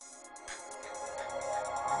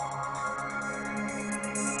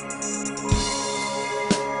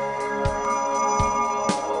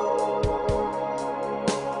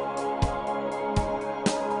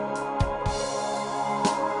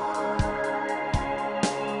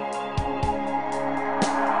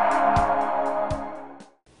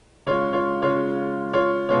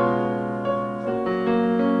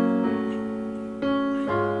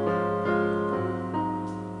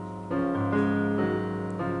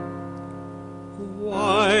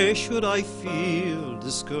Why should I feel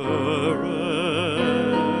discouraged?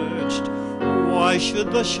 Why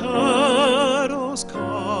should the shadows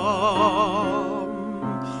come?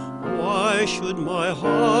 Why should my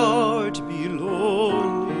heart be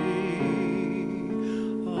lonely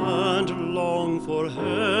and long for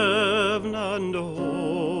heaven and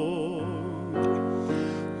home?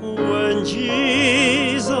 When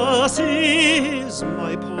Jesus is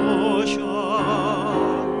my portion,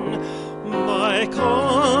 my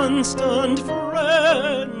constant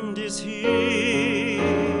friend is He.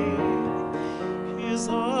 His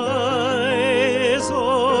eyes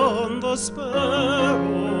on the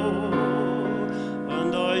sparrow,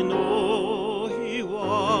 and I know He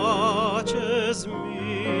watches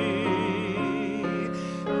me.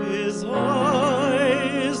 His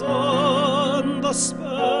eyes on the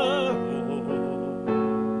sparrow,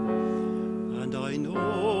 and I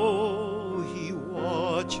know He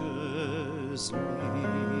watches me.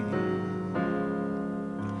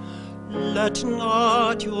 Let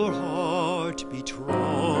not your heart be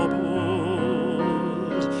troubled.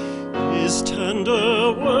 His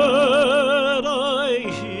tender word I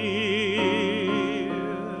hear,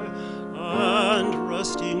 and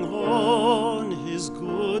resting on His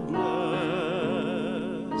goodness,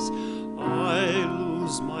 I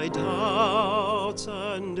lose my doubts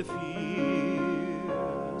and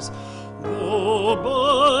fears. Go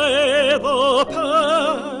by the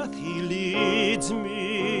path He leads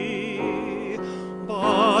me,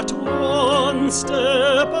 but one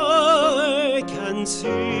step I can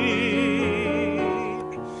see.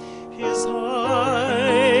 His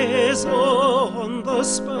eyes on the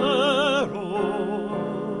sparrow,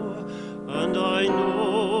 and I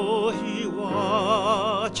know He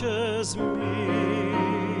watches me.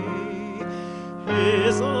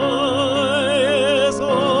 His eyes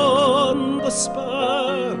on the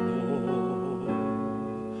sparrow,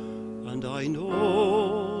 and I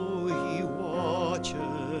know He watches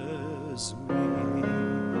me.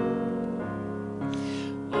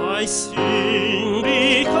 I sing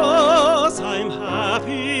because I'm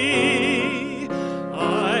happy.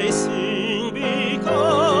 I sing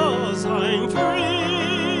because I'm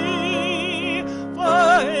free.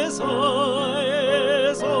 For His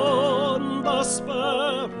eyes on the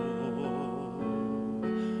sparrow,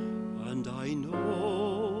 and I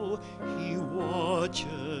know He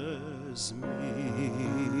watches me.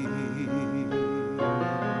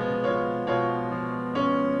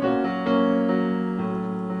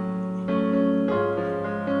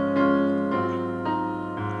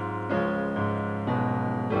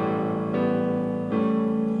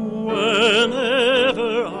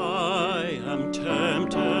 Whenever I am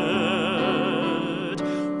tempted,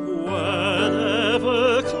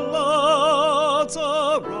 whenever clouds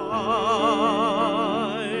arise,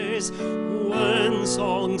 when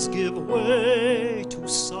songs give way to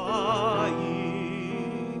sighing,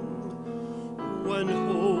 when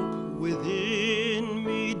hope within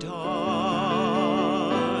me dies,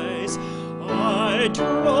 I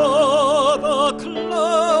draw the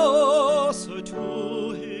closer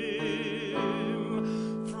to Him.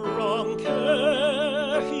 From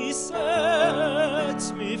care He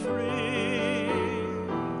sets me free.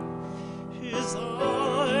 His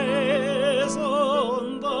eyes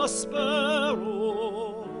on the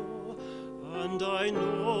sparrow, and I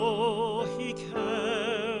know He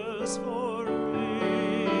cares for me.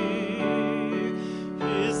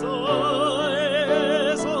 His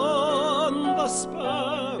eyes on the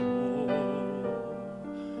sparrow,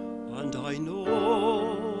 and I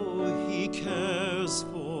know He cares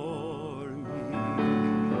for me.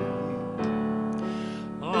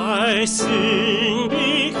 I sing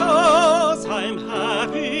because I'm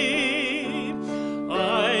happy.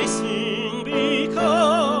 I sing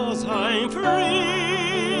because I'm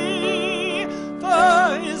free.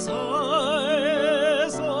 For His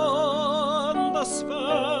eyes on the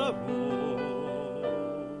sparrow,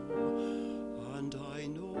 and I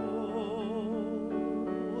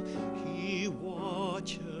know He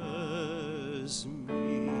watches me.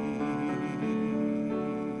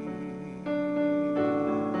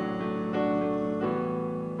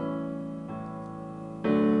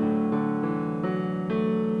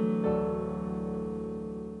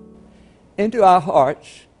 Into our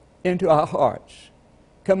hearts, into our hearts.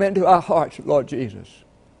 Come into our hearts, Lord Jesus.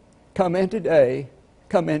 Come in today,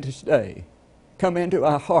 come in to stay. Come into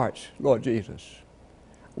our hearts, Lord Jesus.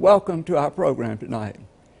 Welcome to our program tonight.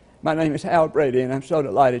 My name is Hal Brady, and I'm so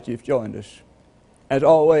delighted you've joined us. As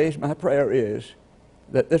always, my prayer is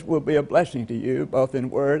that this will be a blessing to you, both in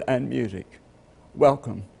word and music.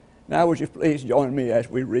 Welcome. Now would you please join me as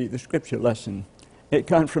we read the scripture lesson. It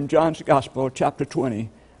comes from John's Gospel, chapter 20,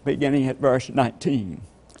 beginning at verse 19.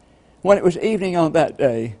 When it was evening on that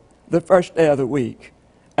day, the first day of the week,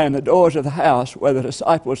 and the doors of the house where the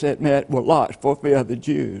disciples had met were locked for fear of the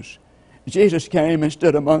Jews, Jesus came and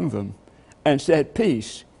stood among them and said,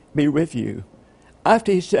 "Peace be with you."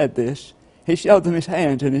 After he said this, he showed them his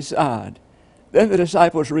hands and his side. Then the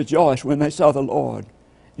disciples rejoiced when they saw the Lord.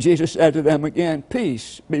 Jesus said to them again,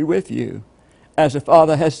 "Peace be with you. As the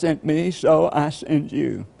Father has sent me, so I send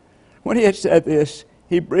you." When he had said this,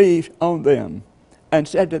 he breathed on them and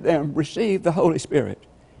said to them, "Receive the Holy Spirit.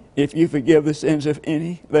 If you forgive the sins of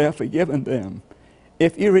any, they are forgiven them.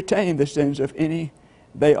 If you retain the sins of any,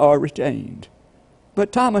 they are retained."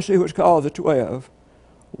 But Thomas, who was called the 12,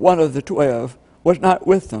 one of the 12, was not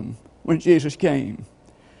with them when Jesus came.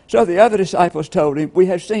 So the other disciples told him, "We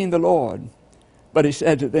have seen the Lord." But he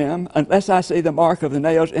said to them, "Unless I see the mark of the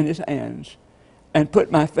nails in his hands, and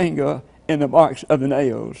put my finger in the marks of the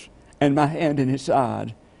nails, and my hand in his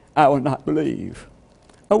side, I will not believe."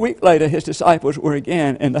 A week later, his disciples were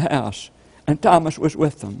again in the house, and Thomas was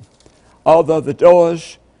with them. Although the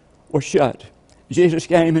doors were shut, Jesus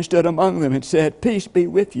came and stood among them and said, "Peace be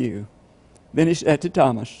with you." Then he said to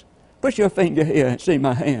Thomas, "Put your finger here and see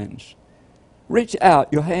my hands. Reach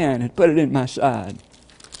out your hand and put it in my side.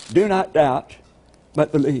 Do not doubt,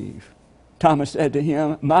 but believe." Thomas said to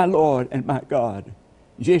him, "My Lord and my God."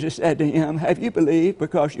 Jesus said to him, "Have you believed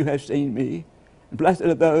because you have seen me? Blessed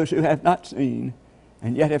are those who have not seen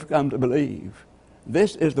and yet have come to believe."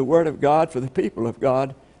 This is the word of God for the people of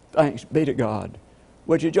God. Thanks be to God.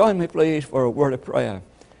 Would you join me, please, for a word of prayer?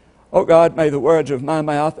 Oh God, may the words of my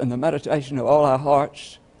mouth and the meditation of all our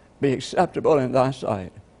hearts be acceptable in thy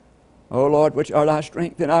sight. O Lord, which art our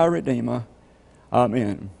strength and our Redeemer.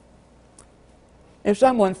 Amen. If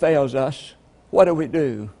someone fails us, what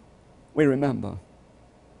do? We remember.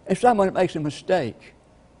 If someone makes a mistake,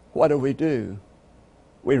 what do?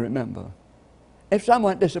 We remember. If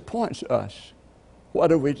someone disappoints us, what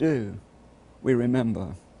do? We remember.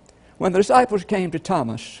 When the disciples came to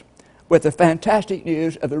Thomas with the fantastic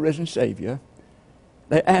news of the risen Savior,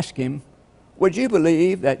 they asked him, "Would you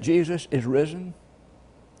believe that Jesus is risen?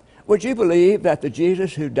 Would you believe that the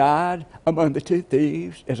Jesus who died among the two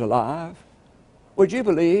thieves is alive? Would you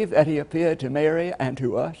believe that he appeared to Mary and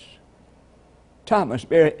to us?" Thomas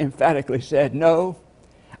very emphatically said, "No,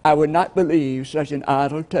 I would not believe such an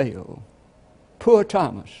idle tale." Poor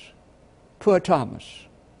Thomas, poor Thomas.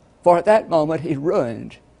 For at that moment he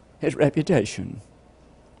ruined his reputation.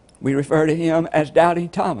 We refer to him as Doubting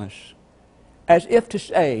Thomas, as if to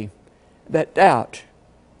say that doubt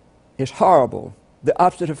is horrible, the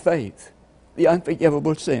opposite of faith, the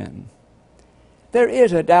unforgivable sin. There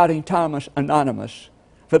is a Doubting Thomas Anonymous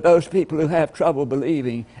for those people who have trouble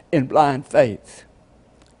believing in blind faith.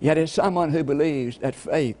 Yet as someone who believes that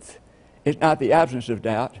faith is not the absence of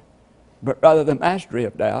doubt, but rather the mastery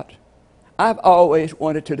of doubt, I've always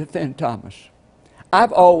wanted to defend Thomas.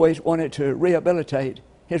 I've always wanted to rehabilitate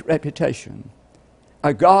his reputation.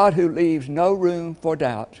 A God who leaves no room for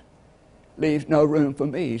doubt leaves no room for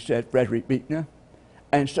me, said Frederick Buechner,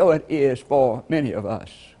 and so it is for many of us.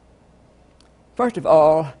 First of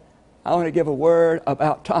all, I want to give a word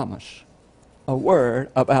about Thomas. A word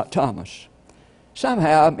about Thomas.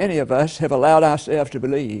 Somehow, many of us have allowed ourselves to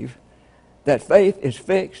believe that faith is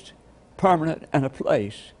fixed, permanent, and a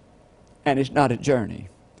place, and is not a journey.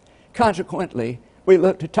 Consequently, we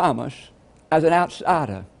look to Thomas as an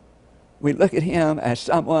outsider. We look at him as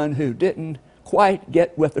someone who didn't quite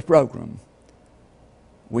get with the program.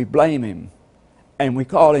 We blame him, and we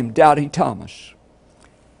call him Doubting Thomas.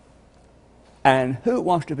 And who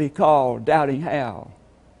wants to be called Doubting Hal,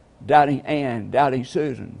 Doubting Ann, Doubting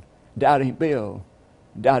Susan, Doubting Bill,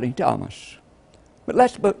 Doubting Thomas? But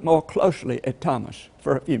let's look more closely at Thomas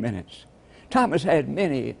for a few minutes. Thomas had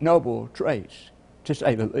many noble traits, to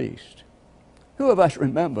say the least. Who of us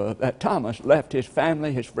remember that Thomas left his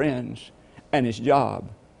family, his friends, and his job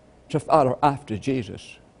to follow after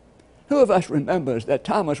Jesus? Who of us remembers that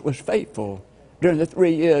Thomas was faithful during the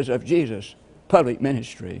 3 years of Jesus' public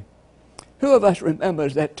ministry? Who of us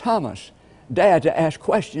remembers that Thomas dared to ask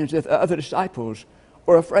questions that the other disciples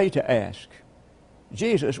were afraid to ask?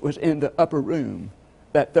 Jesus was in the upper room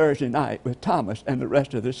that Thursday night with Thomas and the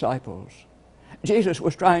rest of the disciples. Jesus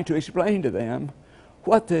was trying to explain to them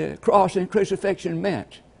what the cross and crucifixion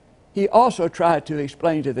meant. He also tried to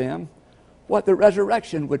explain to them what the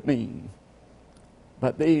resurrection would mean.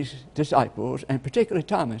 But these disciples, and particularly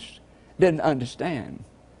Thomas, didn't understand.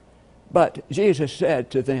 But Jesus said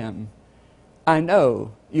to them, "I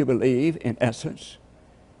know you believe in essence."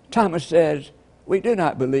 Thomas says, "We do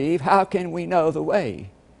not believe. How can we know the way?"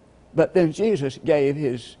 But then Jesus gave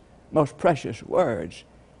his most precious words.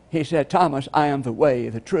 He said, Thomas, I am the way,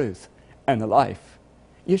 the truth, and the life.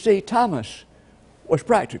 You see, Thomas was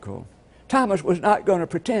practical. Thomas was not going to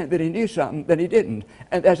pretend that he knew something that he didn't.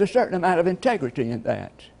 And there's a certain amount of integrity in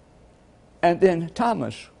that. And then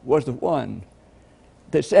Thomas was the one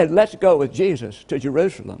that said, let's go with Jesus to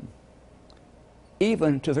Jerusalem,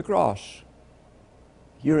 even to the cross.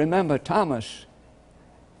 You remember Thomas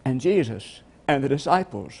and Jesus and the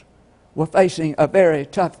disciples were facing a very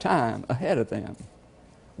tough time ahead of them.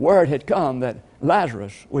 Word had come that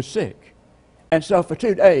Lazarus was sick. And so for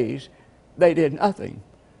 2 days, they did nothing.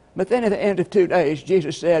 But then at the end of 2 days,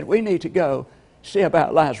 Jesus said, we need to go see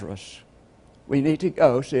about Lazarus. We need to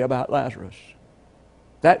go see about Lazarus.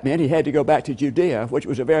 That meant he had to go back to Judea, which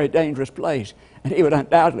was a very dangerous place, and he would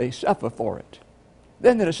undoubtedly suffer for it.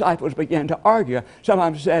 Then the disciples began to argue. Some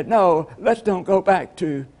of them said, no, let's don't go back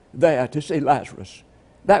to there to see Lazarus.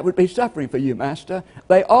 That would be suffering for you, Master.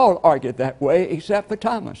 They all argued that way except for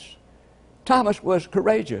Thomas. Thomas was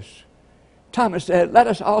courageous. Thomas said, let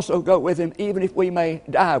us also go with him even if we may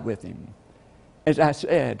die with him. As I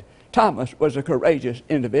said, Thomas was a courageous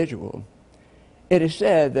individual. It is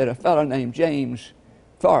said that a fellow named James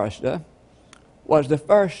Forrester was the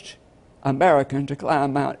first American to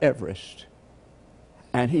climb Mount Everest.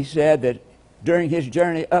 And he said that during his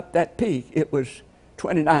journey up that peak, it was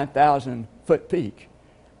 29,000-foot peak,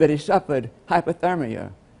 that he suffered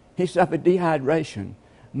hypothermia, he suffered dehydration,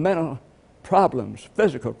 mental problems,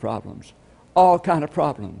 physical problems, all kind of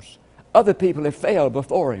problems. Other people had failed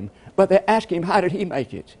before him, but they asked him, how did he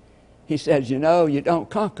make it? He said, you know, you don't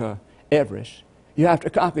conquer Everest. You have to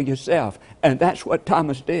conquer yourself. And that's what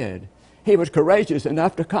Thomas did. He was courageous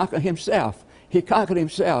enough to conquer himself. He conquered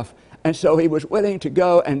himself. And so he was willing to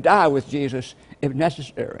go and die with Jesus if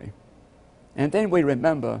necessary. And then we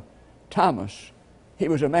remember Thomas. He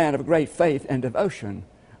was a man of great faith and devotion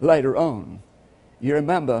later on. You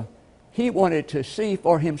remember, he wanted to see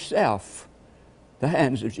for himself the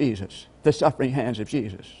hands of Jesus, the suffering hands of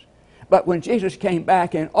Jesus. But when Jesus came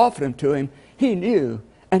back and offered them to him, he knew,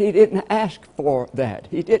 and he didn't ask for that.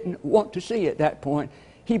 He didn't want to see at that point.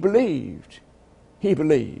 He believed. He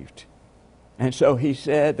believed. And so he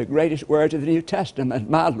said the greatest words of the New Testament,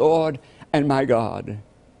 my Lord and my God.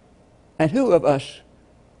 And who of us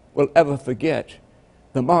will ever forget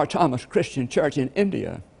the Mar Thomas Christian Church in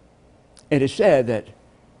India? It is said that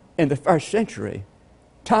in the first century,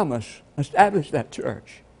 Thomas established that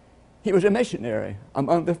church. He was a missionary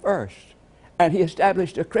among the first. And he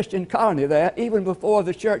established a Christian colony there even before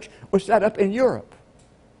the church was set up in Europe.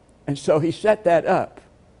 And so he set that up.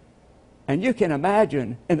 And you can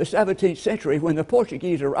imagine in the 17th century when the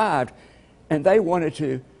Portuguese arrived and they wanted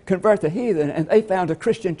to convert the heathen and they found a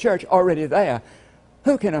Christian church already there.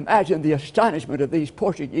 Who can imagine the astonishment of these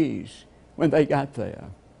Portuguese when they got there?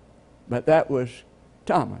 But that was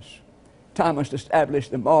Thomas. Thomas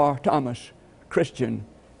established the Mar Thomas Christian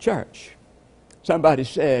Church. Somebody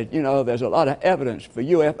said, you know, there's a lot of evidence for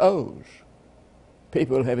UFOs.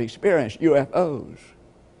 People have experienced UFOs.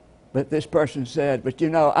 But this person said, but you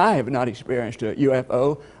know, I have not experienced a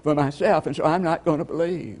UFO for myself, and so I'm not going to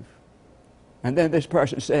believe. And then this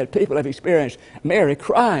person said, people have experienced Mary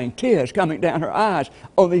crying, tears coming down her eyes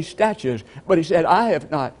on these statues. But he said, I have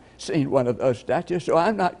not seen one of those statues, so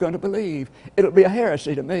I'm not going to believe. It'll be a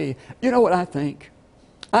heresy to me. You know what I think?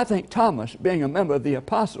 I think Thomas, being a member of the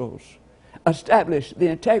apostles, established the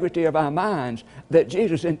integrity of our minds that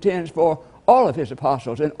Jesus intends for all of his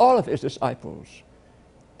apostles and all of his disciples.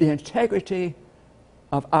 The integrity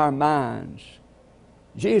of our minds.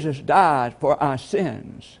 Jesus died for our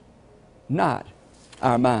sins, not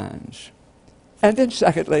our minds. And then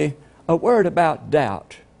secondly, a word about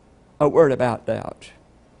doubt. A word about doubt.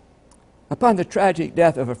 Upon the tragic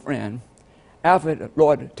death of a friend, Alfred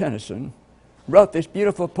Lord Tennyson wrote this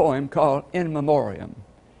beautiful poem called In Memoriam.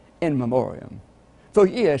 In Memoriam. For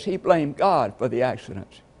years he blamed God for the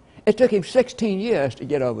accident. It took him 16 years to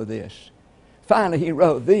get over this. Finally, he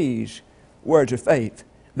wrote these words of faith.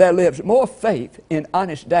 There lives more faith in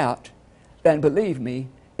honest doubt than, believe me,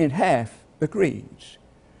 in half the creeds.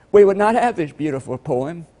 We would not have this beautiful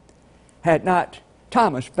poem had not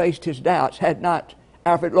Thomas faced his doubts, had not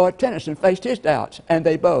Alfred Lord Tennyson faced his doubts, and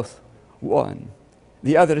they both won.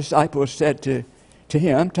 The other disciples said to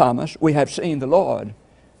him, Thomas, we have seen the Lord.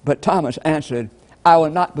 But Thomas answered, I will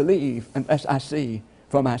not believe unless I see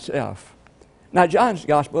for myself. Now, John's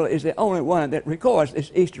Gospel is the only one that records this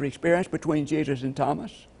Easter experience between Jesus and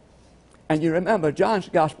Thomas. And you remember, John's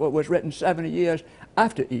Gospel was written 70 years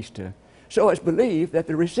after Easter. So it's believed that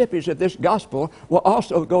the recipients of this Gospel were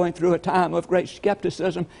also going through a time of great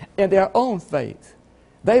skepticism in their own faith.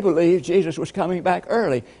 They believed Jesus was coming back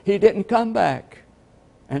early. He didn't come back.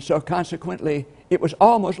 And so consequently, it was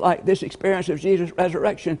almost like this experience of Jesus'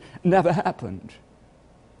 resurrection never happened.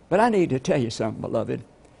 But I need to tell you something, beloved.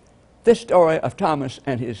 This story of Thomas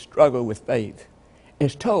and his struggle with faith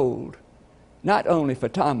is told not only for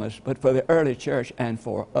Thomas, but for the early church and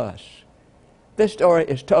for us. This story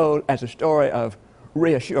is told as a story of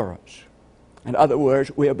reassurance. In other words,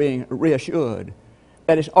 we are being reassured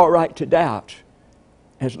that it's all right to doubt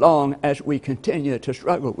as long as we continue to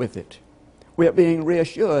struggle with it. We are being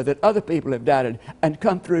reassured that other people have doubted and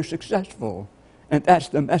come through successful. And that's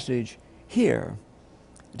the message here.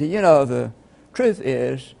 Do you know, the truth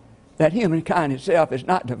is that humankind itself is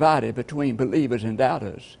not divided between believers and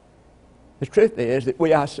doubters. The truth is that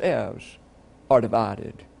we ourselves are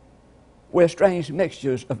divided. We're strange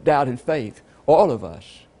mixtures of doubt and faith, all of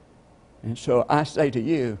us. And so I say to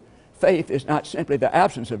you, faith is not simply the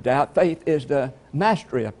absence of doubt. Faith is the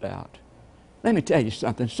mastery of doubt. Let me tell you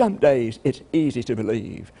something. Some days it's easy to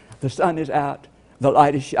believe. The sun is out. The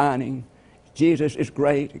light is shining. Jesus is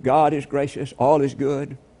great. God is gracious. All is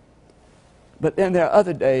good. But then there are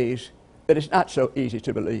other days that it's not so easy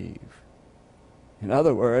to believe. In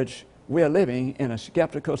other words, we are living in a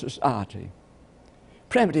skeptical society.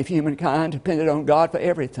 Primitive humankind depended on God for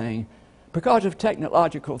everything. Because of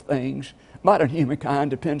technological things, modern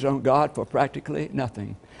humankind depends on God for practically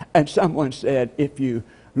nothing. And someone said, if you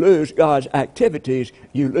lose God's activities,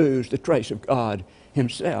 you lose the trace of God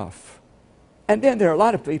himself. And then there are a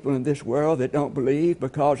lot of people in this world that don't believe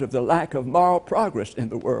because of the lack of moral progress in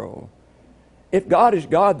the world. If God is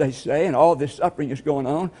God, they say, and all this suffering is going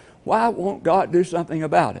on, why won't God do something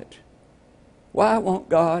about it? Why won't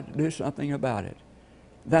God do something about it?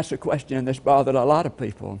 That's a question that's bothered a lot of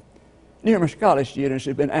people. Numerous college students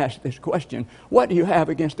have been asked this question: what do you have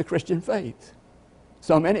against the Christian faith?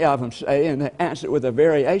 So many of them say, and they answer with a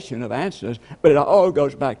variation of answers, but it all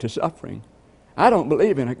goes back to suffering. I don't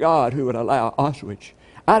believe in a God who would allow Auschwitz.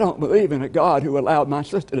 I don't believe in a God who allowed my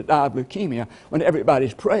sister to die of leukemia when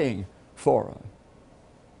everybody's praying for her.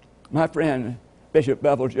 My friend Bishop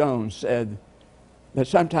Bevel Jones said that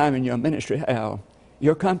sometime in your ministry, Hal,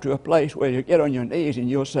 you'll come to a place where you get on your knees and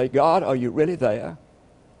you'll say, God, are you really there?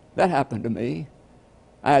 That happened to me.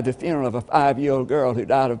 I had the funeral of a 5-year-old girl who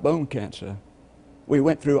died of bone cancer. We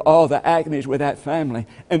went through all the agonies with that family.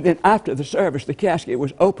 And then after the service, the casket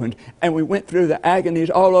was opened, and we went through the agonies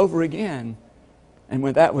all over again. And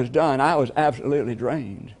when that was done, I was absolutely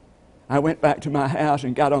drained. I went back to my house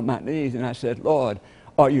and got on my knees, and I said, Lord,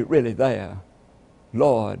 are you really there?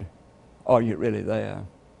 Lord, are you really there?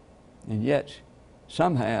 And yet,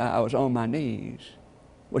 somehow, I was on my knees,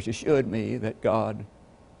 which assured me that God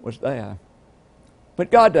was there.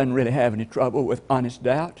 But God doesn't really have any trouble with honest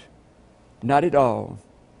doubt. Not at all.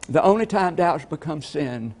 The only time doubts become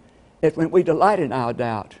sin is when we delight in our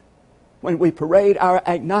doubt, when we parade our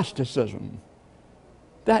agnosticism.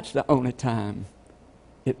 That's the only time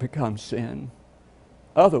it becomes sin.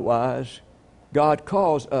 Otherwise, God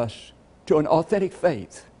calls us to an authentic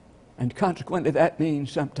faith, and consequently that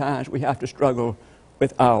means sometimes we have to struggle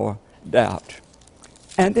with our doubt.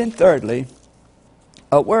 And then thirdly,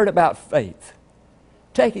 a word about faith,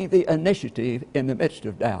 taking the initiative in the midst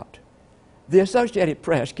of doubt. The Associated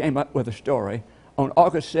Press came up with a story on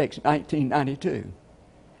August 6, 1992.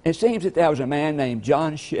 It seems that there was a man named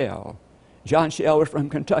John Shell. John Shell was from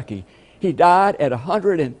Kentucky. He died at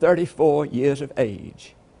 134 years of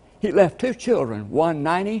age. He left 2 children, one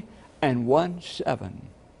 90 and one 7.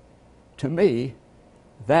 To me,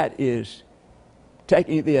 that is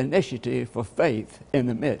taking the initiative for faith in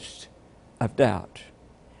the midst of doubt.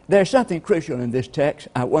 There's something crucial in this text.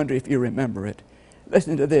 I wonder if you remember it.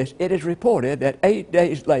 Listen to this. It is reported that 8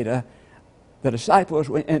 days later, the disciples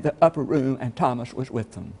were in the upper room and Thomas was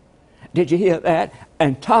with them. Did you hear that?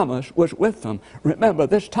 And Thomas was with them. Remember,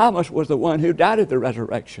 this Thomas was the one who doubted the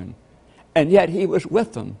resurrection, and yet he was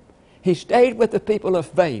with them. He stayed with the people of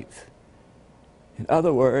faith. In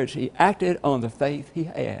other words, he acted on the faith he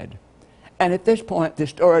had. And at this point, the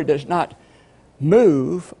story does not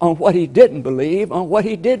move on what he didn't believe, on what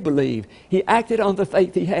he did believe. He acted on the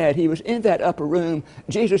faith he had. He was in that upper room.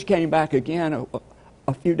 Jesus came back again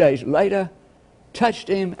a few days later, touched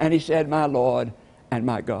him, and he said, my Lord and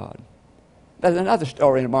my God. There's another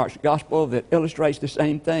story in Mark's gospel that illustrates the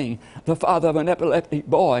same thing. The father of an epileptic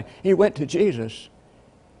boy, he went to Jesus,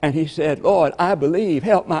 and he said, Lord, I believe,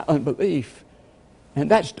 help my unbelief. And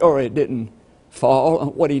that story didn't fall on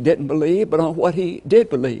what he didn't believe, but on what he did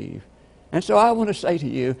believe. And so I want to say to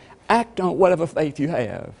you, act on whatever faith you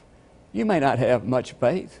have. You may not have much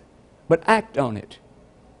faith, but act on it.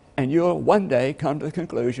 And you'll one day come to the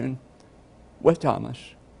conclusion with Thomas,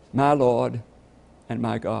 my Lord and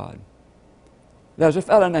my God. There's a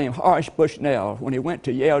fellow named Horace Bushnell. When he went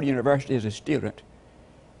to Yale University as a student,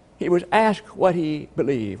 he was asked what he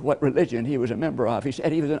believed, what religion he was a member of. He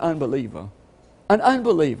said he was an unbeliever. An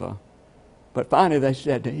unbeliever. But finally they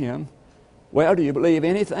said to him, well, do you believe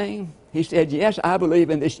anything? He said, yes, I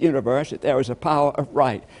believe in this universe that there is a power of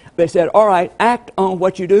right. They said, all right, act on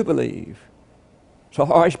what you do believe. So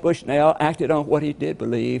Horace Bushnell acted on what he did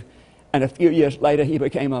believe, and a few years later he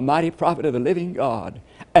became a mighty prophet of the living God.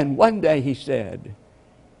 And one day he said,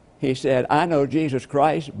 I know Jesus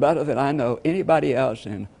Christ better than I know anybody else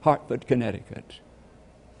in Hartford, Connecticut.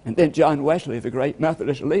 And then John Wesley, the great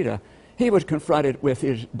Methodist leader, he was confronted with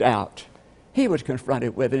his doubt. He was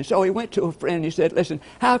confronted with it. And so he went to a friend and he said, listen,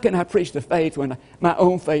 how can I preach the faith when my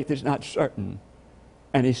own faith is not certain?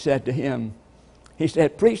 And he said to him,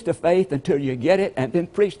 preach the faith until you get it, and then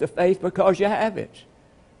preach the faith because you have it.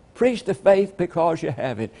 Preach the faith because you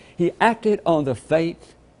have it. He acted on the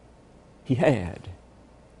faith he had.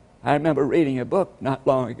 I remember reading a book not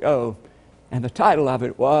long ago, and the title of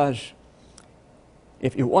it was,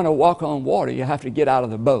 if you want to walk on water, you have to get out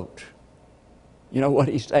of the boat. You know what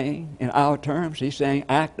he's saying in our terms? He's saying,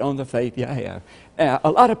 act on the faith you have. Now,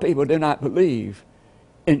 a lot of people do not believe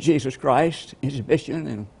in Jesus Christ, his mission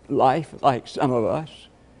and life, like some of us.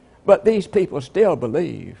 But these people still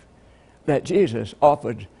believe that Jesus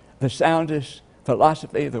offered the soundest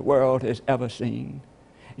philosophy the world has ever seen.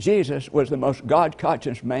 Jesus was the most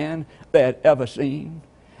God-conscious man they had ever seen.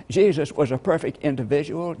 Jesus was a perfect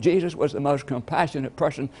individual. Jesus was the most compassionate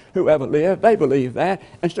person who ever lived. They believe that.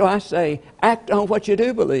 And so I say, act on what you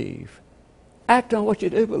do believe. Act on what you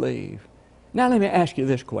do believe. Now let me ask you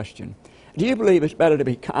this question. Do you believe it's better to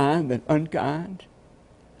be kind than unkind?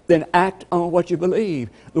 Then act on what you believe.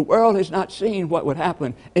 The world has not seen what would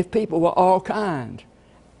happen if people were all kind.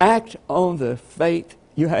 Act on the faith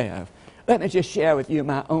you have. Let me just share with you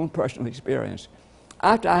my own personal experience.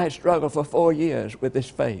 After I had struggled for 4 years with this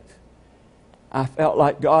faith, I felt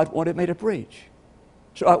like God wanted me to preach.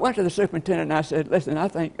 So I went to the superintendent and I said, listen, I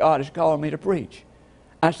think God is calling me to preach.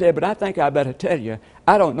 I said, but I think I better tell you,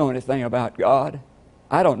 I don't know anything about God.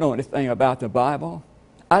 I don't know anything about the Bible.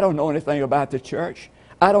 I don't know anything about the church.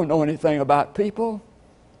 I don't know anything about people.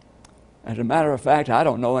 As a matter of fact, I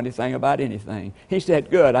don't know anything about anything. He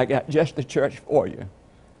said, good, I got just the church for you.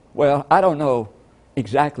 Well, I don't know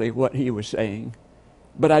exactly what he was saying,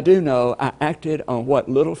 but I do know I acted on what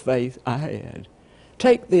little faith I had.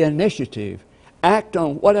 Take the initiative. Act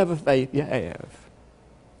on whatever faith you have.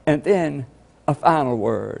 And then a final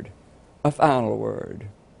word. A final word.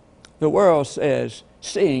 The world says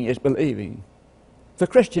seeing is believing. The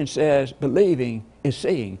Christian says believing is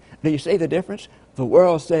seeing. Do you see the difference? The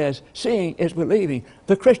world says seeing is believing.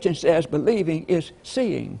 The Christian says believing is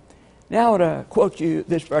seeing. Now I want to quote you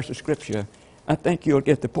this verse of Scripture. I think you'll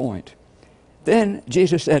get the point. Then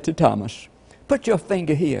Jesus said to Thomas, put your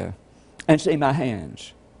finger here and see my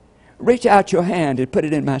hands. Reach out your hand and put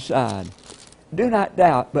it in my side. Do not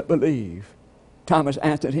doubt, but believe. Thomas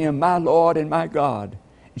answered him, my Lord and my God.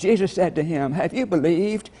 Jesus said to him, have you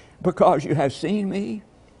believed because you have seen me?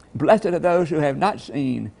 Blessed are those who have not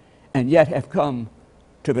seen and yet have come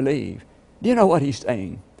to believe. Do you know what he's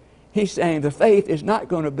saying? He's saying the faith is not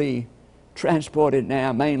going to be transported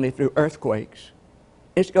now mainly through earthquakes.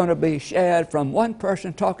 It's going to be shared from one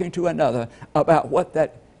person talking to another about what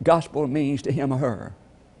that gospel means to him or her.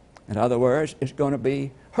 In other words, it's going to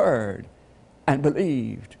be heard and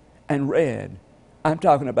believed and read. I'm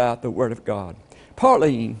talking about the Word of God.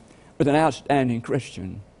 Pauline was an outstanding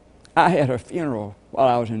Christian. I had her funeral while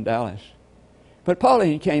I was in Dallas. But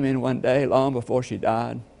Pauline came in one day long before she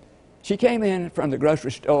died. She came in from the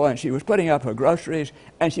grocery store and she was putting up her groceries,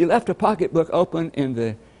 and she left a pocketbook open in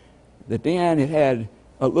the den. It had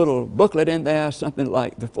a little booklet in there, something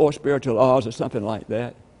like the 4 Spiritual Laws or something like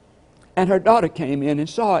that. And her daughter came in and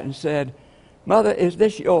saw it and said, Mother, is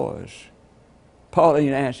this yours?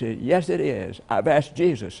 Pauline answered, yes, it is. I've asked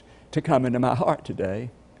Jesus to come into my heart today.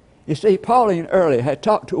 You see, Pauline earlier had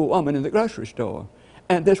talked to a woman in the grocery store.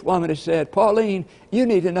 And this woman has said, Pauline, you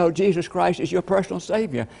need to know Jesus Christ is your personal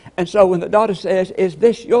Savior. And so when the daughter says, is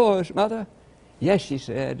this yours, Mother? Yes, she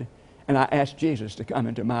said. And I asked Jesus to come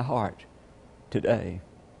into my heart today.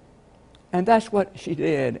 And that's what she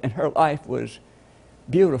did. And her life was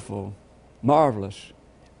beautiful, marvelous.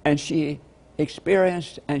 And she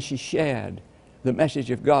experienced and she shared the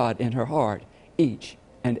message of God in her heart each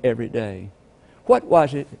and every day. What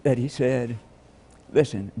was it that he said?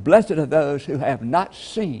 Listen, blessed are those who have not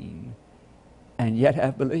seen and yet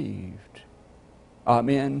have believed.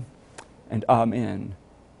 Amen and amen.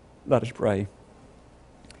 Let us pray.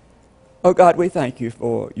 Oh God, we thank you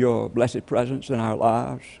for your blessed presence in our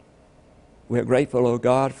lives. We're grateful, O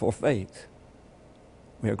God, for faith.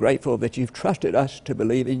 We're grateful that you've trusted us to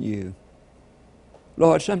believe in you.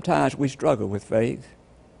 Lord, sometimes we struggle with faith.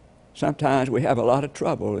 Sometimes we have a lot of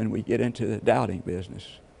trouble and we get into the doubting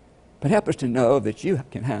business. But help us to know that you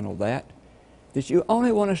can handle that you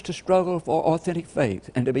only want us to struggle for authentic faith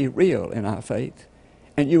and to be real in our faith,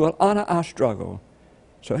 and you will honor our struggle.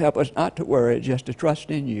 So help us not to worry, just to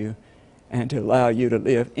trust in you and to allow you to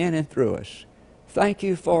live in and through us. Thank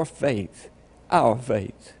you for faith, our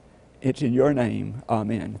faith. It's in your name.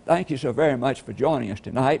 Amen. Thank you so very much for joining us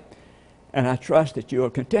tonight, and I trust that you will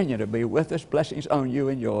continue to be with us. Blessings on you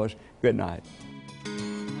and yours. Good night.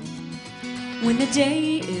 When the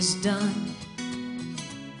day is done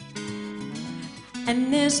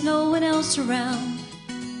and there's no one else around,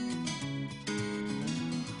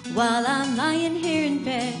 while I'm lying here in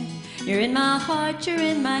bed, you're in my heart, you're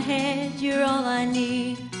in my head, you're all I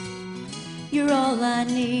need, you're all I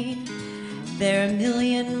need. There are a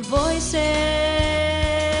million voices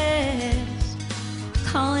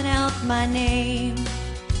calling out my name,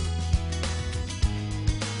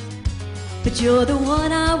 but you're the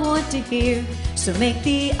one I want to hear, so make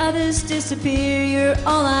the others disappear. You're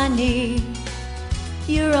all I need,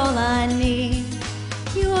 you're all I need.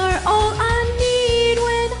 You are all I need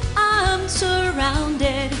when I'm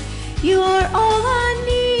surrounded. You are all I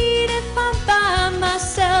need if I'm by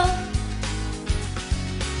myself.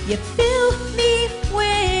 You fill me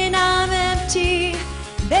when I'm empty.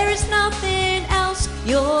 There is nothing else.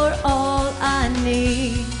 You're all I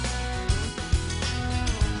need.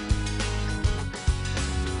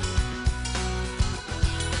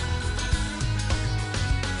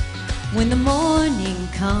 When the morning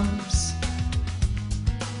comes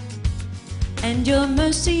and your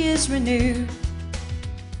mercy is renewed,